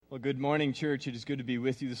Well, good morning, church. It is good to be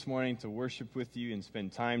with you this morning, to worship with you and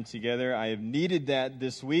spend time together. I have needed that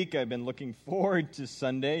this week. I've been looking forward to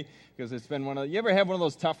Sunday because it's been you ever have one of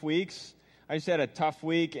those tough weeks? I just had a tough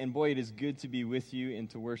week, and boy, it is good to be with you and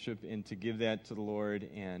to worship and to give that to the Lord.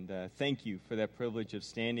 And thank you for that privilege of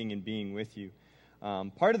standing and being with you.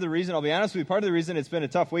 Part of the reason, I'll be honest with you, part of the reason it's been a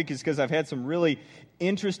tough week is because I've had some really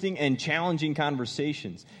interesting and challenging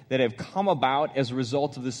conversations that have come about as a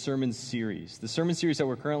result of this sermon series. The sermon series that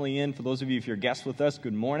we're currently in, for those of you, if you're guests with us,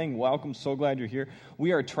 good morning, welcome, so glad you're here.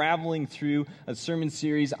 We are traveling through a sermon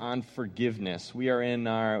series on forgiveness. We are in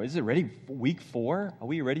our, is it ready, week 4? Are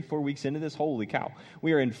we ready 4 weeks into this? Holy cow.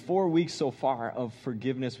 We are in 4 weeks so far of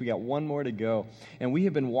forgiveness. We got one more to go. And we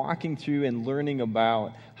have been walking through and learning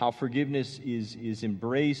about how forgiveness is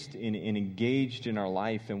embraced and engaged in our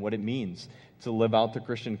life and what it means to live out the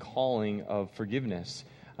Christian calling of forgiveness.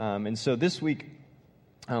 And so this week,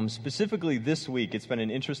 specifically this week, it's been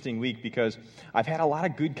an interesting week because I've had a lot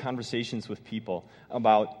of good conversations with people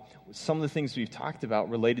about some of the things we've talked about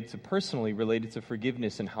related to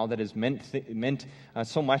forgiveness and how that has meant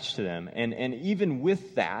so much to them. And even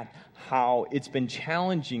with that, how it's been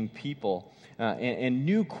challenging people. And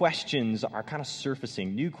new questions are kind of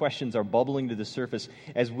surfacing. New questions are bubbling to the surface.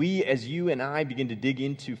 As you and I begin to dig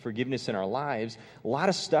into forgiveness in our lives, a lot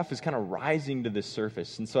of stuff is kind of rising to the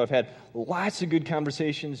surface. And so I've had lots of good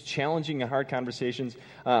conversations, challenging and hard conversations,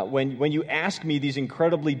 when you ask me these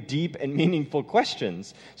incredibly deep and meaningful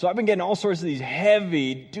questions. So I've been getting all sorts of these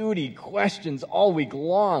heavy-duty questions all week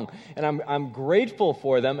long, and I'm grateful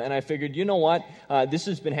for them, and I figured, you know what, this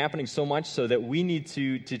has been happening so much so that we need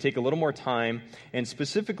to take a little more time and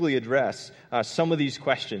specifically address some of these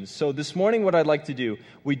questions. So this morning, what I'd like to do,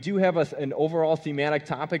 we do have an overall thematic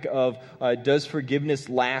topic of does forgiveness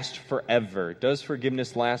last forever? Does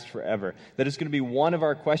forgiveness last forever? That is going to be one of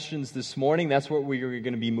our questions this morning. That's what we're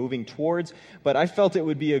going to be moving towards. But I felt it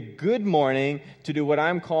would be a good morning to do what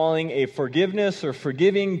I'm calling a forgiveness or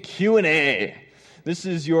forgiving Q&A. This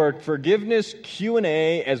is your forgiveness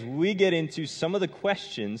Q&A as we get into some of the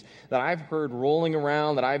questions that I've heard rolling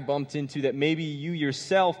around, that I've bumped into, that maybe you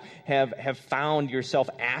yourself have found yourself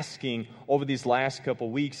asking over these last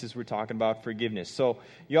couple weeks as we're talking about forgiveness. So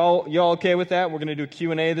y'all okay with that? We're going to do a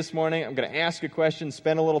Q&A this morning. I'm going to ask a question,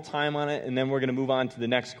 spend a little time on it, and then we're going to move on to the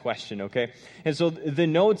next question, okay? And so the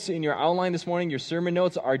notes in your outline this morning, your sermon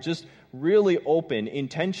notes, are just really open,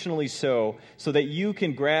 intentionally so that you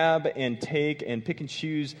can grab and take and pick and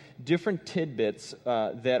choose different tidbits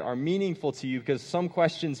that are meaningful to you, because some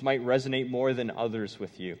questions might resonate more than others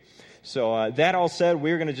with you. So that all said,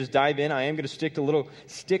 we're going to just dive in. I am going to stick a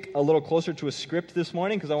little closer to a script this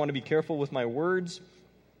morning because I want to be careful with my words.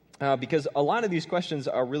 Because a lot of these questions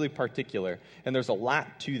are really particular, and there's a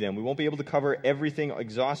lot to them. We won't be able to cover everything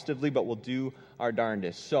exhaustively, but we'll do our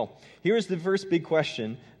darndest. So here's the first big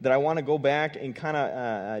question that I want to go back and kind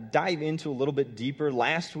of dive into a little bit deeper.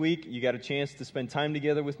 Last week, you got a chance to spend time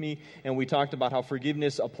together with me, and we talked about how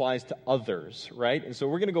forgiveness applies to others, right? And so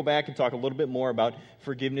we're going to go back and talk a little bit more about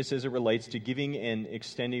forgiveness as it relates to giving and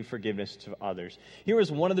extending forgiveness to others. Here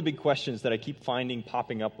is one of the big questions that I keep finding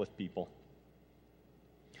popping up with people.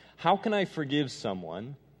 How can I forgive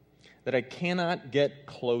someone that I cannot get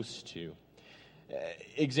close to?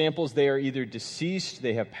 Examples, they are either deceased,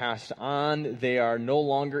 they have passed on, they are no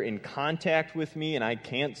longer in contact with me, and I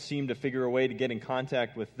can't seem to figure a way to get in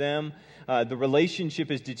contact with them. The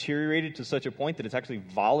relationship is deteriorated to such a point that it's actually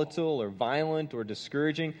volatile or violent or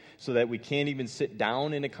discouraging, so that we can't even sit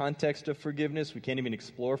down in a context of forgiveness. We can't even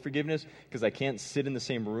explore forgiveness because I can't sit in the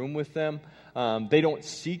same room with them. They don't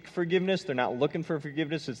seek forgiveness. They're not looking for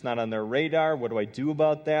forgiveness. It's not on their radar. What do I do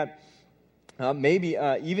about that? Maybe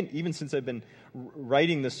even since I've been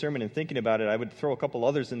writing this sermon and thinking about it, I would throw a couple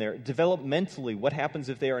others in there. Developmentally, what happens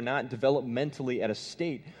if they are not developmentally at a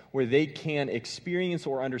state where they can experience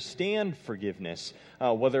or understand forgiveness,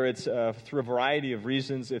 whether it's through a variety of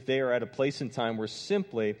reasons, if they are at a place in time where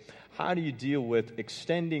simply, how do you deal with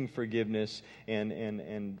extending forgiveness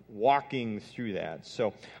and walking through that?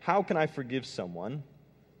 So how can I forgive someone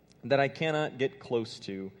that I cannot get close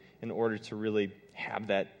to in order to really have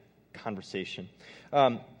that conversation?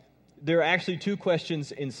 There are actually two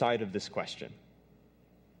questions inside of this question.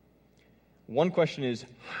 One question is,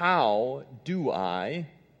 how do I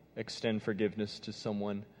extend forgiveness to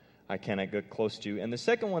someone I cannot get close to? And the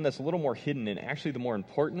second one that's a little more hidden, and actually the more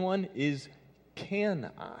important one, is, can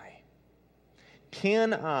I?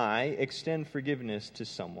 Can I extend forgiveness to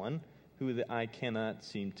someone who I cannot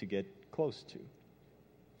seem to get close to?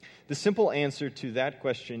 The simple answer to that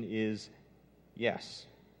question is yes.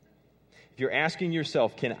 If you're asking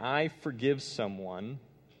yourself, can I forgive someone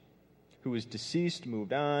who is deceased,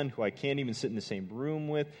 moved on, who I can't even sit in the same room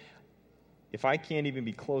with, if I can't even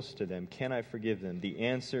be close to them, can I forgive them? The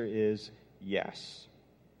answer is yes.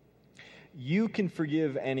 You can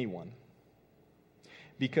forgive anyone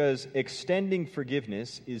because extending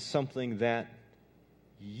forgiveness is something that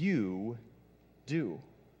you do.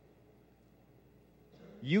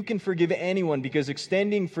 You can forgive anyone because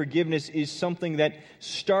extending forgiveness is something that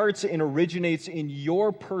starts and originates in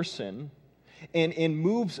your person and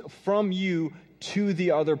moves from you to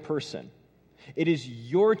the other person. It is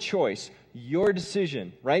your choice, your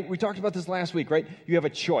decision, right? We talked about this last week, right? You have a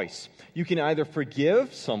choice. You can either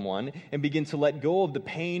forgive someone and begin to let go of the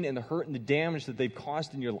pain and the hurt and the damage that they've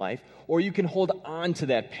caused in your life, or you can hold on to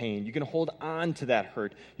that pain. You can hold on to that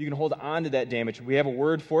hurt. You can hold on to that damage. We have a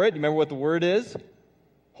word for it. You remember what the word is?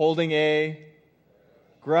 Holding a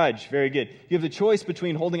grudge. Very good. You have the choice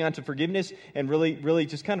between holding on to forgiveness and really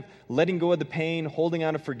just kind of letting go of the pain, holding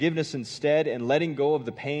on to forgiveness instead, and letting go of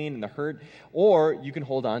the pain and the hurt, or you can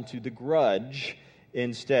hold on to the grudge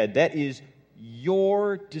instead. That is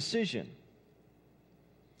your decision.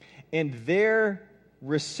 And their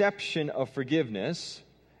reception of forgiveness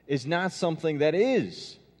is not something that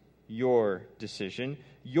is your decision.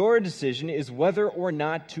 Your decision is whether or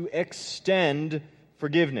not to extend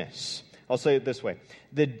forgiveness. I'll say it this way.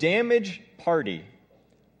 The damaged party,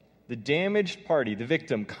 the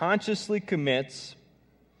victim, consciously commits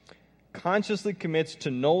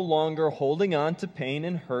to no longer holding on to pain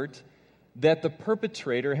and hurt that the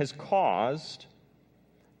perpetrator has caused,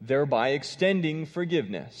 thereby extending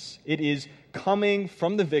forgiveness. It is coming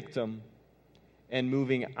from the victim and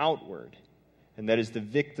moving outward, and that is the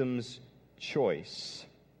victim's choice.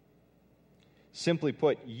 Simply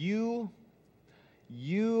put, you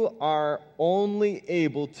are only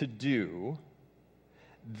able to do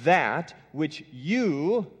that which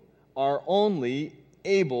you are only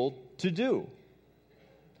able to do.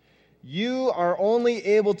 You are only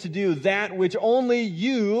able to do that which only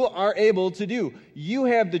you are able to do. You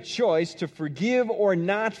have the choice to forgive or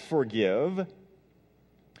not forgive.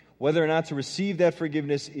 Whether or not to receive that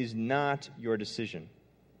forgiveness is not your decision.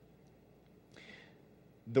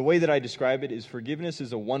 The way that I describe it is forgiveness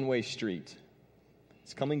is a one-way street.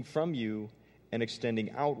 It's coming from you and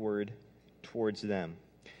extending outward towards them.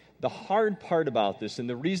 The hard part about this, and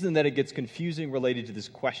the reason that it gets confusing related to this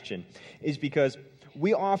question, is because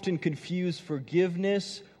we often confuse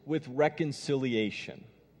forgiveness with reconciliation.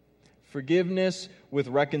 Forgiveness with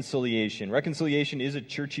reconciliation. Reconciliation is a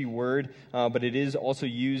churchy word, but it is also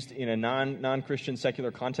used in a non-Christian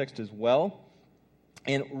secular context as well.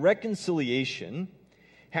 And reconciliation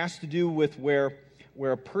has to do with where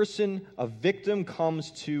a person, a victim,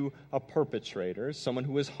 comes to a perpetrator, someone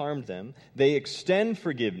who has harmed them. They extend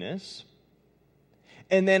forgiveness.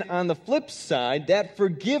 And then on the flip side, that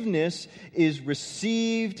forgiveness is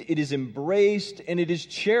received, it is embraced, and it is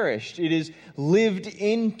cherished. It is lived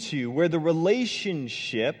into, where the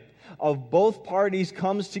relationship of both parties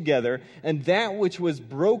comes together, and that which was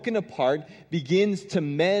broken apart begins to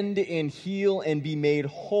mend and heal and be made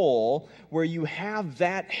whole. Where you have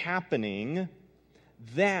that happening,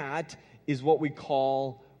 that is what we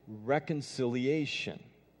call reconciliation.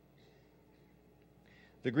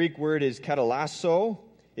 The Greek word is katalasso.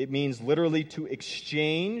 It means literally to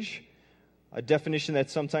exchange. A definition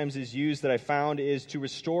that sometimes is used that I found is to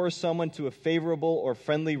restore someone to a favorable or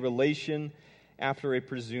friendly relation after a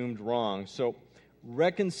presumed wrong. So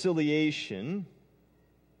reconciliation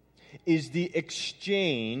is the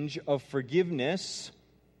exchange of forgiveness,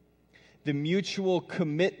 the mutual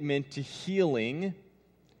commitment to healing.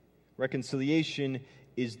 Reconciliation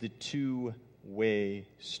is the two-way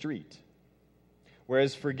street.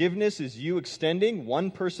 Whereas forgiveness is you extending,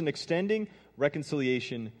 one person extending,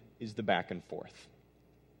 reconciliation is the back and forth.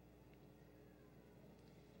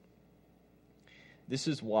 This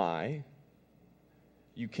is why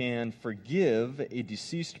you can forgive a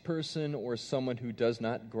deceased person or someone who does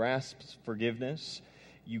not grasp forgiveness.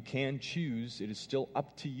 You can choose. It is still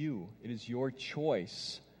up to you. It is your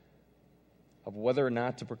choice of whether or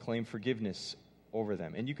not to proclaim forgiveness over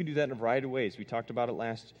them. And you can do that in a variety of ways. We talked about it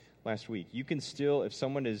last week. You can still, if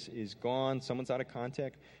someone is gone, someone's out of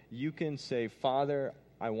contact, you can say, Father,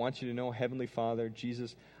 I want you to know, Heavenly Father,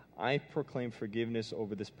 Jesus, I proclaim forgiveness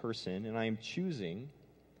over this person, and I am choosing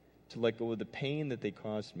to let go of the pain that they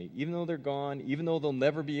caused me. Even though they're gone, even though they'll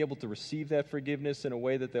never be able to receive that forgiveness in a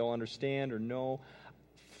way that they'll understand or know,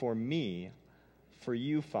 for me, for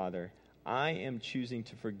you, Father, I am choosing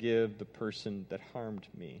to forgive the person that harmed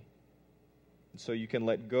me. And so you can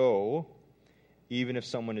let go even if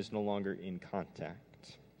someone is no longer in contact.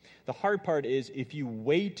 The hard part is if you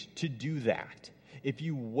wait to do that, if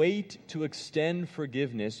you wait to extend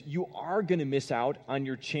forgiveness, you are going to miss out on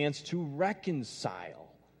your chance to reconcile.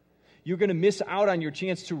 You're going to miss out on your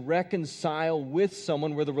chance to reconcile with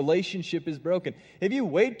someone where the relationship is broken. If you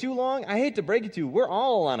wait too long, I hate to break it to you, we're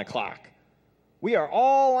all on a clock. We are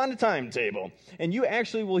all on a timetable. And you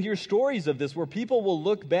actually will hear stories of this where people will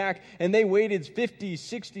look back and they waited 50,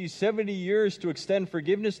 60, 70 years to extend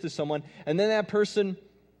forgiveness to someone, and then that person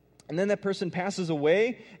passes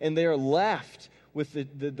away, and they are left with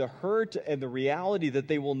the hurt and the reality that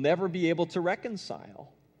they will never be able to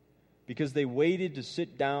reconcile because they waited to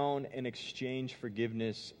sit down and exchange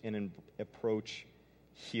forgiveness and approach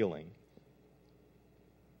healing.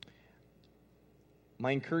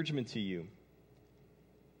 My encouragement to you,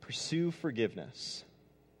 pursue forgiveness.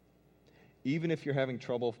 Even if you're having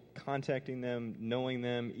trouble contacting them, knowing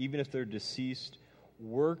them, even if they're deceased,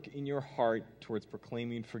 work in your heart towards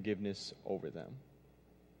proclaiming forgiveness over them.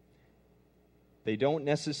 They don't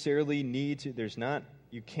necessarily need to,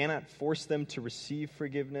 you cannot force them to receive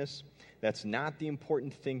forgiveness. That's not the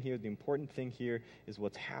important thing here. The important thing here is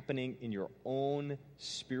what's happening in your own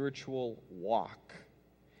spiritual walk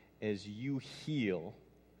as you heal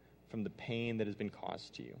from the pain that has been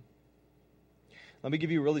caused to you. Let me give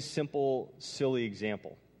you a really simple, silly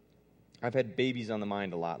example. I've had babies on the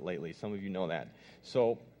mind a lot lately. Some of you know that.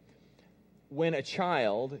 So when a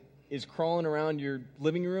child is crawling around your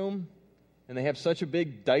living room and they have such a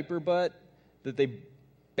big diaper butt that they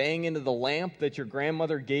bang into the lamp that your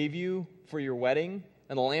grandmother gave you for your wedding,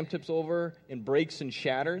 and the lamp tips over and breaks and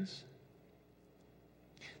shatters,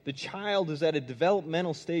 the child is at a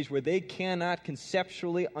developmental stage where they cannot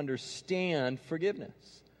conceptually understand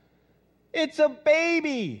forgiveness. It's a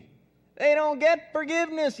baby. They don't get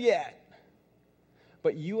forgiveness yet.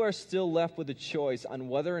 But you are still left with a choice on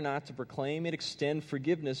whether or not to proclaim and extend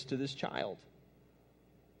forgiveness to this child.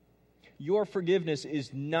 Your forgiveness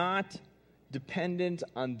is not dependent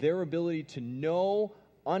on their ability to know,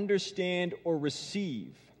 understand, or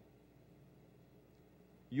receive.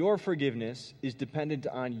 Your forgiveness is dependent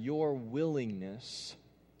on your willingness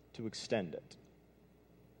to extend it.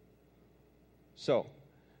 So,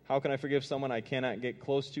 how can I forgive someone I cannot get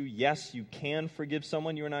close to? Yes, you can forgive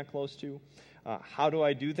someone you are not close to. How do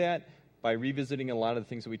I do that? By revisiting a lot of the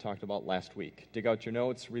things that we talked about last week. Dig out your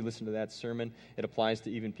notes, re-listen to that sermon. It applies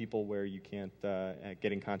to even people where you can't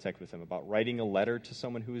get in contact with them. About writing a letter to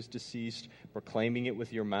someone who is deceased, proclaiming it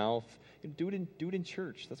with your mouth. Do it in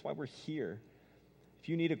church. That's why we're here. If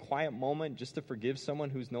you need a quiet moment just to forgive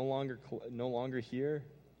someone who's no longer here,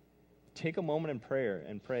 take a moment in prayer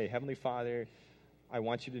and pray, Heavenly Father, I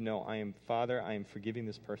want you to know I am forgiving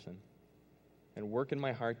this person. And work in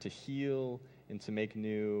my heart to heal and to make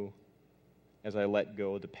new as I let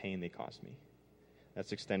go of the pain they caused me.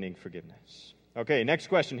 That's extending forgiveness. Okay, next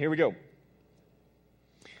question. Here we go.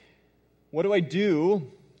 What do I do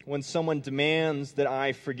when someone demands that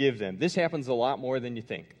I forgive them? This happens a lot more than you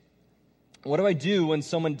think. What do I do when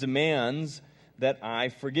someone demands that I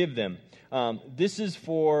forgive them? This is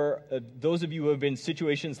for those of you who have been in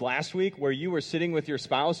situations last week where you were sitting with your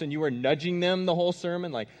spouse and you were nudging them the whole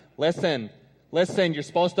sermon, like, listen, you're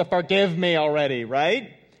supposed to forgive me already,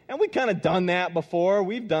 right? And we've kind of done that before.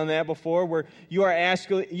 We've done that before where you are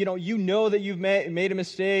asking, you know that you've made a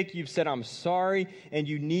mistake. You've said, I'm sorry, and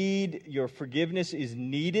your forgiveness is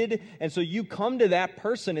needed. And so you come to that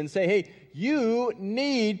person and say, hey, you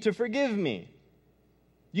need to forgive me.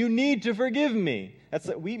 You need to forgive me.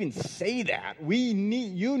 We even say that.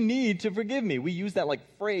 You need to forgive me. We use that like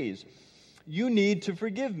phrase. You need to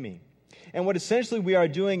forgive me. And what essentially we are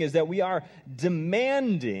doing is that we are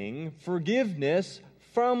demanding forgiveness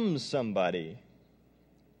from somebody.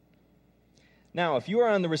 Now, if you are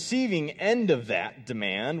on the receiving end of that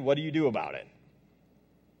demand, what do you do about it?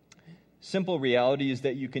 Simple reality is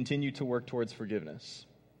that you continue to work towards forgiveness.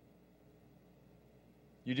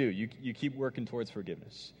 You do. You keep working towards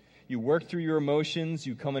forgiveness. You work through your emotions.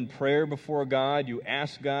 You come in prayer before God. You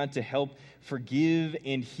ask God to help forgive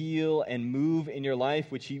and heal and move in your life,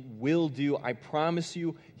 which He will do. I promise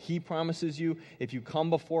you, He promises you. If you come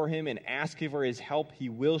before Him and ask Him for His help, He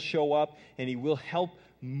will show up and He will help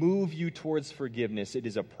move you towards forgiveness. It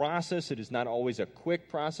is a process. It is not always a quick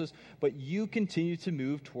process, but you continue to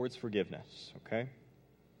move towards forgiveness, okay?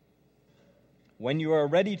 When you are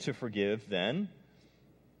ready to forgive, then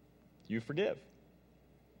you forgive.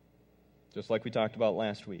 Just like we talked about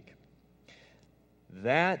last week.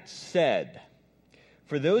 That said,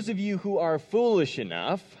 for those of you who are foolish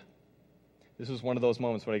enough, this is one of those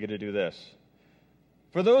moments when I get to do this.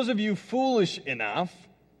 For those of you foolish enough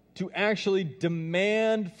to actually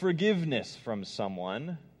demand forgiveness from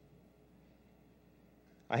someone,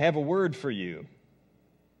 I have a word for you.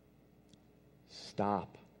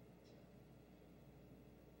 Stop.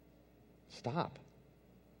 Stop.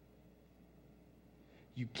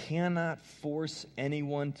 You cannot force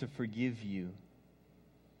anyone to forgive you.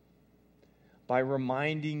 By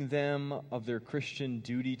reminding them of their Christian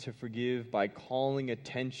duty to forgive, by calling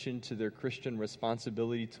attention to their Christian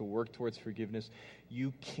responsibility to work towards forgiveness,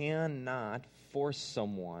 you cannot force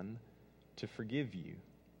someone to forgive you.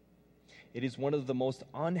 It is one of the most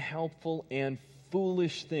unhelpful and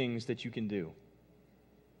foolish things that you can do.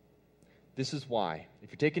 This is why.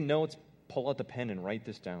 If you're taking notes, pull out the pen and write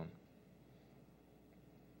this down.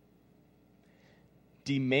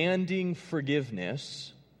 Demanding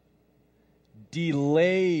forgiveness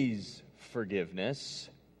delays forgiveness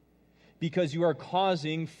because you are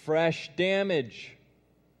causing fresh damage.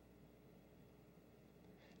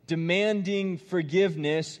 Demanding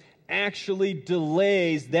forgiveness actually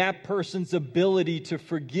delays that person's ability to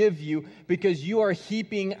forgive you because you are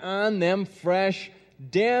heaping on them fresh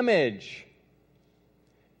damage.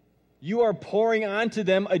 You are pouring onto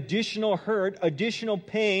them additional hurt, additional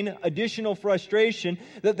pain, additional frustration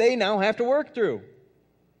that they now have to work through.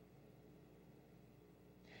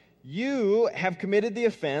 You have committed the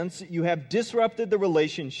offense. You have disrupted the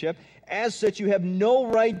relationship. As such, you have no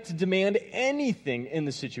right to demand anything in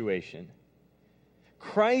the situation.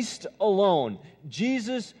 Christ alone,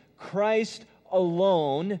 Jesus Christ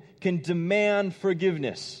alone, can demand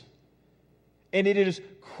forgiveness. And it is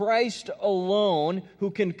Christ alone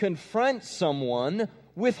who can confront someone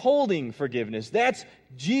withholding forgiveness. That's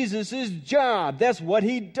Jesus' job. That's what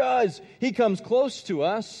he does. He comes close to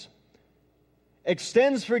us,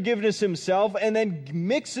 extends forgiveness himself, and then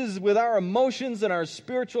mixes with our emotions and our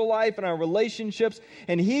spiritual life and our relationships.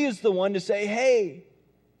 And he is the one to say, hey,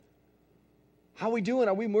 how are we doing?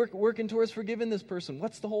 Are we working towards forgiving this person?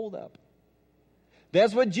 What's the holdup?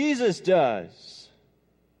 That's what Jesus does.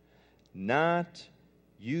 Not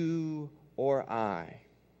you or I.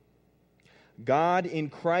 God in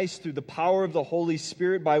Christ, through the power of the Holy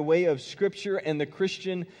Spirit, by way of Scripture and the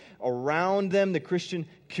Christian around them, the Christian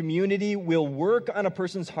community, will work on a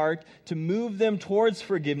person's heart to move them towards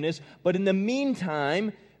forgiveness. But in the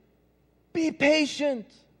meantime, be patient.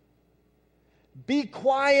 Be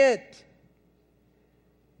quiet.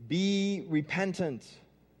 Be repentant.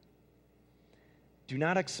 Do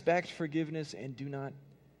not expect forgiveness and do not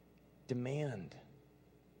demand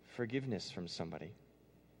forgiveness from somebody.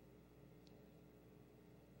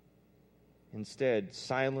 Instead,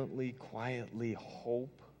 silently, quietly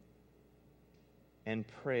hope and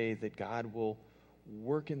pray that God will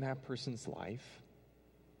work in that person's life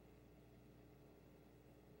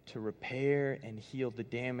to repair and heal the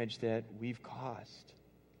damage that we've caused.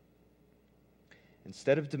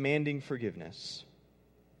 Instead of demanding forgiveness,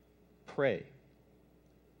 pray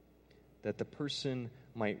that the person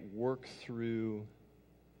might work through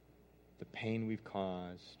the pain we've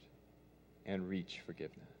caused and reach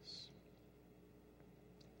forgiveness.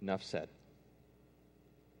 Enough said.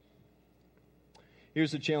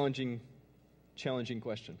 Here's a challenging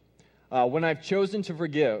question. When I've chosen to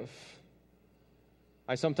forgive,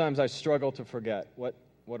 I sometimes struggle to forget. What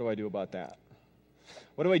do I do about that?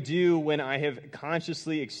 What do I do when I have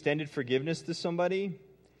consciously extended forgiveness to somebody,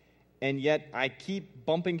 and yet I keep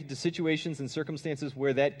bumping into situations and circumstances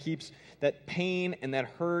where that pain and that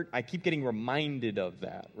hurt, I keep getting reminded of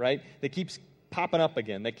that, right? That keeps popping up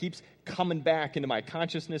again. That keeps coming back into my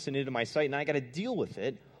consciousness and into my sight, and I got to deal with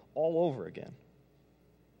it all over again.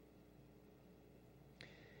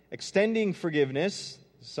 Extending forgiveness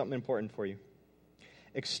is something important for you.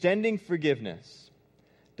 Extending forgiveness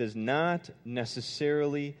does not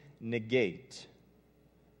necessarily negate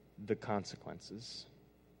the consequences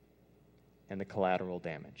and the collateral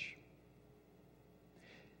damage.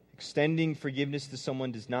 Extending forgiveness to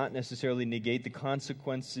someone does not necessarily negate the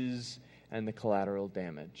consequences and the collateral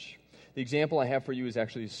damage. The example I have for you is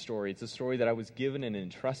actually a story. It's a story that I was given and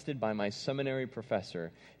entrusted by my seminary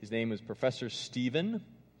professor. His name is Professor Stephen.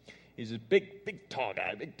 He's a big tall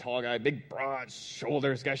guy, big broad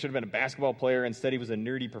shoulders. Guy should have been a basketball player. Instead, he was a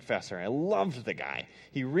nerdy professor. I loved the guy.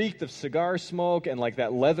 He reeked of cigar smoke and like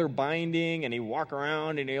that leather binding, and he'd walk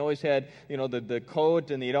around, and he always had, the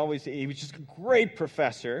coat, and he was just a great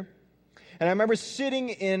professor. And I remember sitting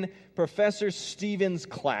in Professor Stephen's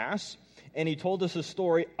class, and he told us a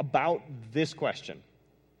story about this question.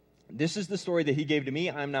 This is the story that he gave to me.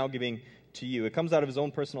 I'm now giving to you. It comes out of his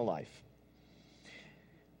own personal life.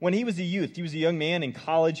 When he was a youth, he was a young man in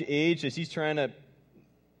college age, as he's trying to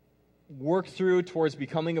work through towards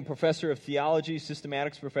becoming a professor of theology,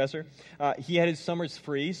 systematics professor. He had his summers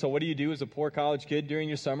free, so what do you do as a poor college kid during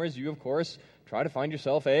your summers? You, of course, try to find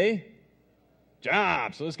yourself a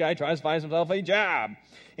Job. So this guy tries to find himself a job.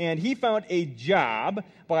 And he found a job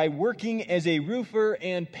by working as a roofer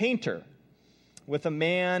and painter with a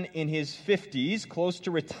man in his 50s, close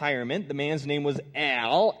to retirement. The man's name was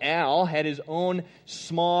Al. Al had his own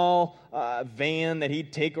small van that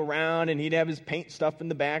he'd take around, and he'd have his paint stuff in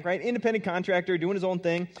the back, right? Independent contractor, doing his own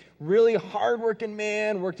thing. Really hardworking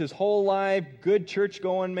man, worked his whole life, good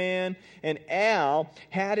church-going man. And Al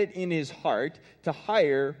had it in his heart to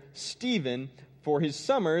hire Stephen for his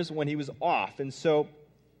summers when he was off. And so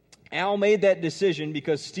Al made that decision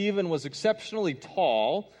because Stephen was exceptionally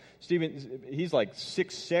tall. Stephen, he's like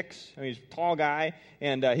 6'6". I mean, he's a tall guy,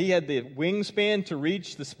 and he had the wingspan to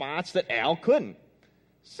reach the spots that Al couldn't.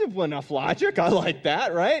 Simple enough logic. I like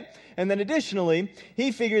that, right? And then additionally,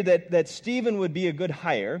 he figured that Stephen would be a good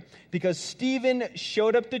hire because Stephen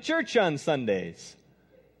showed up to church on Sundays.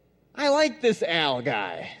 I like this Al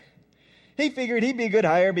guy. He figured he'd be a good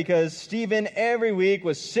hire because Stephen every week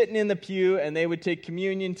was sitting in the pew and they would take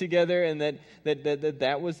communion together, and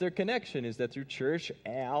that was their connection, is that through church,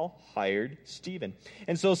 Al hired Stephen.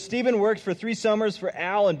 And so Stephen worked for 3 summers for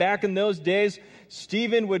Al, and back in those days,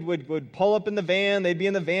 Stephen would pull up in the van, they'd be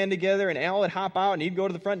in the van together, and Al would hop out and he'd go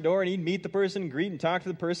to the front door and he'd meet the person, greet and talk to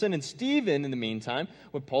the person, and Stephen, in the meantime,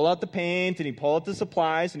 would pull out the paint and he'd pull out the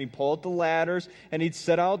supplies and he'd pull out the ladders and he'd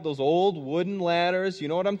set out those old wooden ladders. You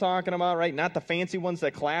know what I'm talking about, right? Not the fancy ones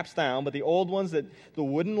that collapse down, but the old ones, the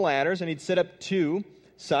wooden ladders, and he'd set up 2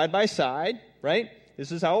 side by side, right?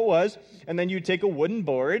 This is how it was. And then you'd take a wooden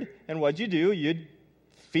board, and what'd you do? You'd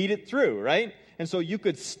feed it through, right? And so you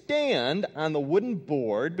could stand on the wooden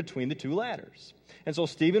board between the 2 ladders. And so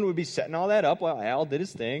Stephen would be setting all that up while Al did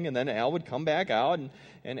his thing, and then Al would come back out,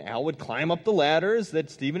 and Al would climb up the ladders that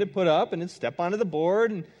Stephen had put up, and then step onto the board,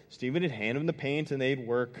 and Stephen would hand him the paint, and they'd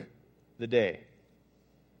work the day.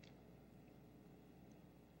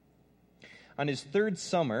 On his 3rd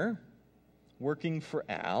summer, working for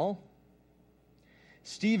Al,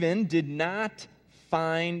 Stephen did not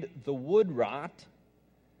find the wood rot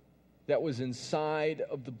that was inside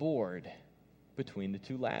of the board between the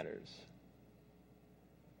 2 ladders.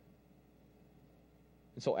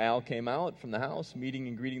 And so Al came out from the house, meeting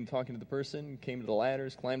and greeting and talking to the person, came to the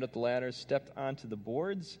ladders, climbed up the ladders, stepped onto the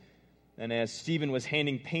boards, and as Stephen was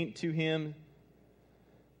handing paint to him,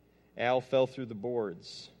 Al fell through the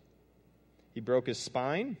boards. He broke his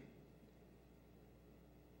spine.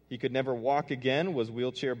 He could never walk again, was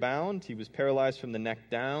wheelchair bound. He was paralyzed from the neck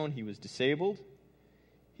down. He was disabled.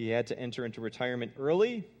 He had to enter into retirement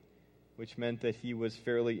early, which meant that he was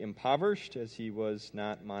fairly impoverished as he was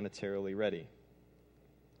not monetarily ready.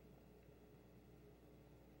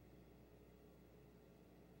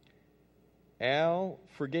 Al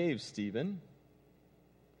forgave Stephen.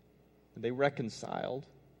 They reconciled.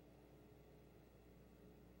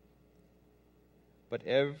 But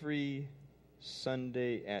every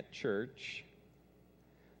Sunday at church,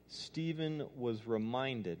 Stephen was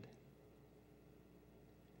reminded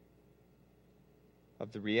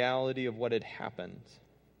of the reality of what had happened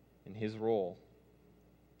in his role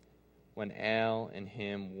when Al and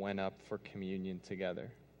him went up for communion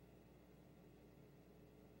together.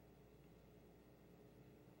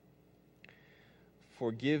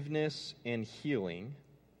 Forgiveness and healing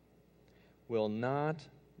will not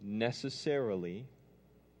necessarily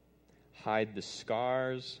hide the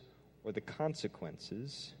scars or the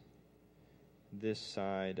consequences this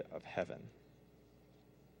side of heaven.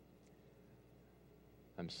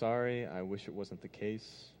 I'm sorry, I wish it wasn't the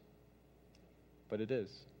case, but it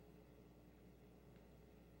is.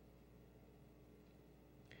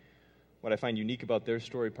 What I find unique about their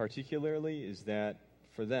story particularly is that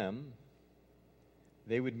for them,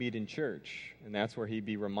 they would meet in church, and that's where he'd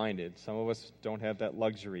be reminded. Some of us don't have that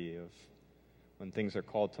luxury of when things are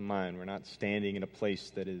called to mind. We're not standing in a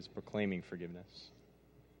place that is proclaiming forgiveness.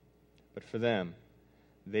 But for them,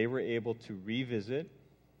 they were able to revisit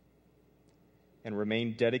and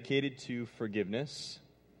remain dedicated to forgiveness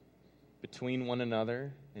between one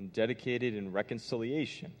another and dedicated in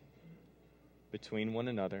reconciliation between one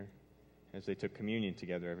another as they took communion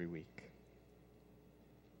together every week.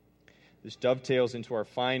 This dovetails into our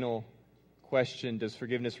final question: does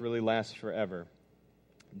forgiveness really last forever?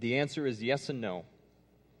 The answer is yes and no.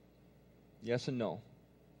 Yes and no.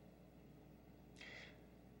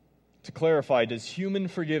 To clarify, does human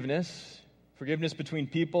forgiveness between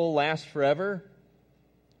people, last forever?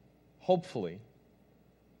 Hopefully.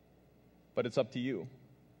 But it's up to you.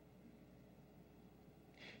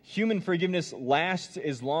 Human forgiveness lasts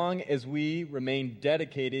as long as we remain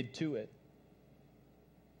dedicated to it.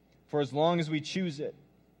 For as long as we choose it.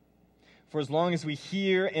 for as long as we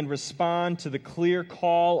hear and respond to the clear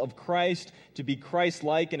call of Christ to be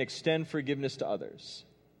Christ-like and extend forgiveness to others.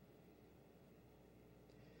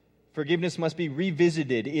 Forgiveness must be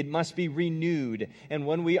revisited. It must be renewed. And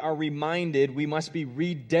when we are reminded, we must be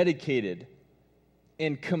rededicated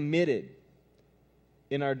and committed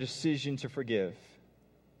in our decision to forgive.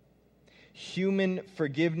 Human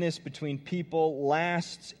forgiveness between people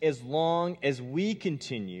lasts as long as we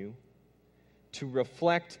continue to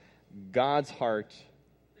reflect God's heart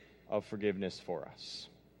of forgiveness for us.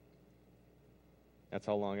 That's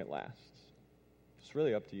how long it lasts. It's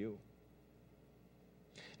really up to you.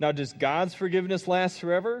 Now, does God's forgiveness last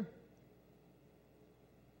forever?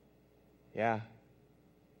 Yeah.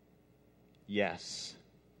 Yes.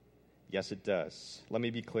 Yes, it does. Let me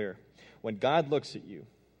be clear. When God looks at you,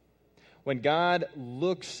 when God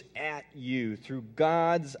looks at you through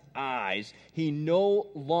God's eyes, He no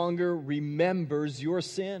longer remembers your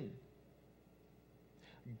sin.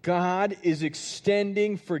 God is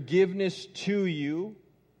extending forgiveness to you,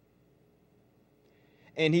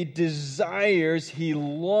 and He desires, He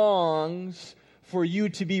longs for you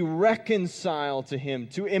to be reconciled to Him,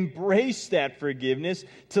 to embrace that forgiveness,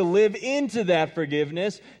 to live into that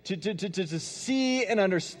forgiveness, to see and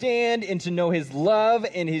understand and to know His love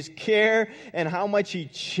and His care and how much He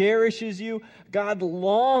cherishes you. God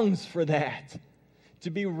longs for that, to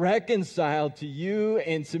be reconciled to you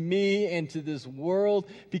and to me and to this world,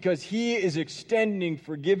 because He is extending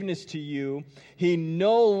forgiveness to you. He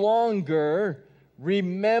no longer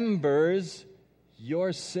remembers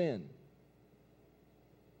your sin.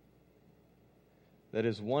 That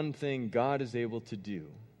is one thing God is able to do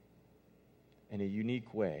in a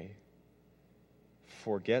unique way: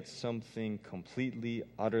 forget something completely,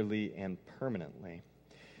 utterly, and permanently.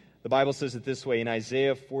 The Bible says it this way in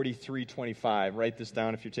Isaiah 43:25. Write this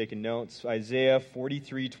down if you're taking notes. Isaiah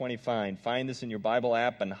 43:25. Find this in your Bible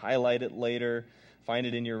app and highlight it later. Find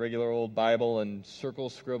it in your regular old Bible and circle,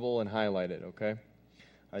 scribble, and highlight it, okay?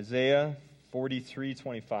 Isaiah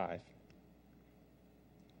 43:25.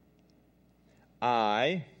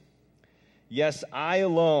 Yes, I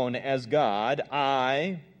alone as God,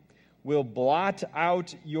 I will blot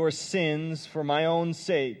out your sins for my own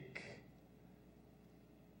sake.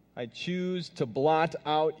 I choose to blot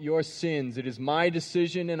out your sins. It is my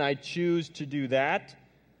decision, and I choose to do that.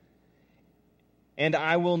 And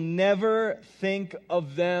I will never think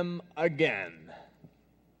of them again.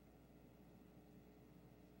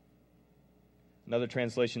 Another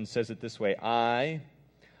translation says it this way: I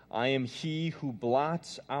am He who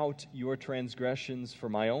blots out your transgressions for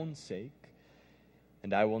my own sake,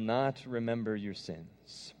 and I will not remember your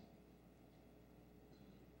sins.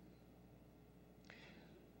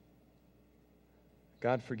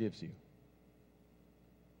 God forgives you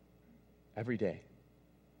every day,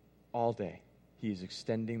 all day. He is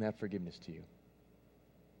extending that forgiveness to you.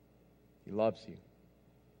 He loves you,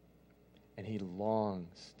 and He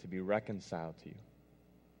longs to be reconciled to you.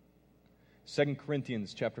 2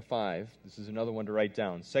 Corinthians chapter 5. This is another one to write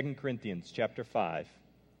down. 2 Corinthians chapter 5.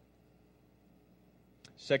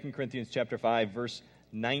 2 Corinthians chapter 5, verse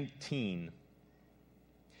 19.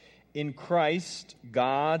 In Christ,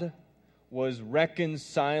 God was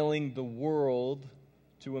reconciling the world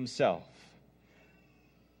to Himself,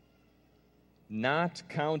 not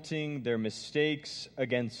counting their mistakes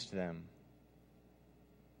against them,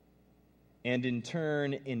 and in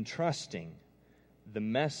turn entrusting the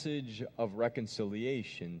message of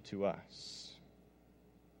reconciliation to us.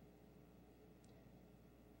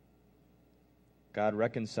 God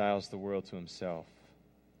reconciles the world to Himself,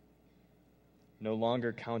 no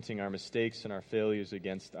longer counting our mistakes and our failures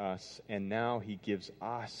against us, and now He gives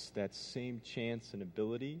us that same chance and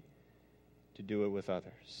ability to do it with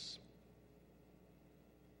others.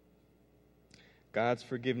 God's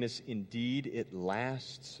forgiveness, indeed, it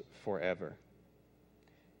lasts forever,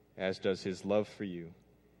 as does His love for you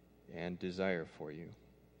and desire for you.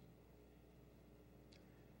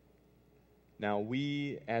 Now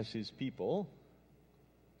we, as His people,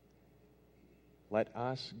 let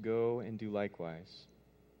us go and do likewise.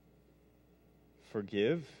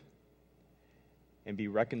 Forgive and be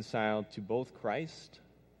reconciled to both Christ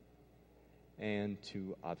and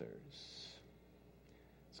to others.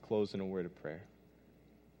 Let's close in a word of prayer.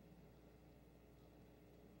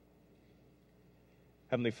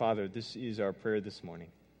 Heavenly Father, this is our prayer this morning.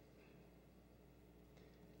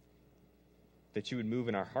 That You would move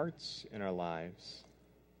in our hearts and our lives.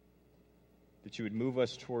 That You would move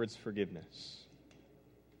us towards forgiveness.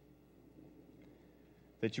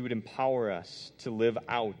 That You would empower us to live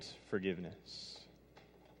out forgiveness.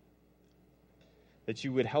 That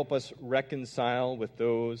You would help us reconcile with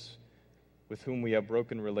those with whom we have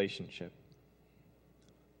broken relationship.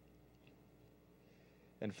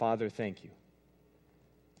 And Father, thank you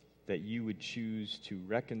that you would choose to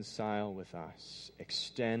reconcile with us,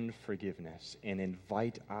 extend forgiveness, and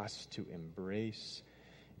invite us to embrace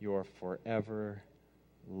your forever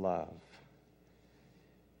love.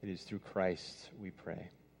 It is through Christ we pray.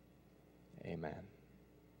 Amen.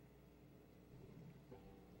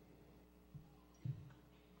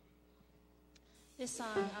 This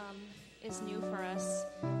song is new for us,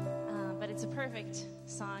 but it's a perfect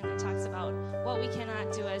song that talks about what we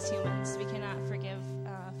cannot do as humans. We cannot forgive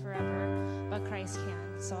forever, but Christ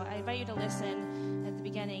can. So I invite you to listen at the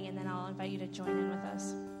beginning, and then I'll invite you to join in with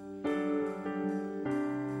us.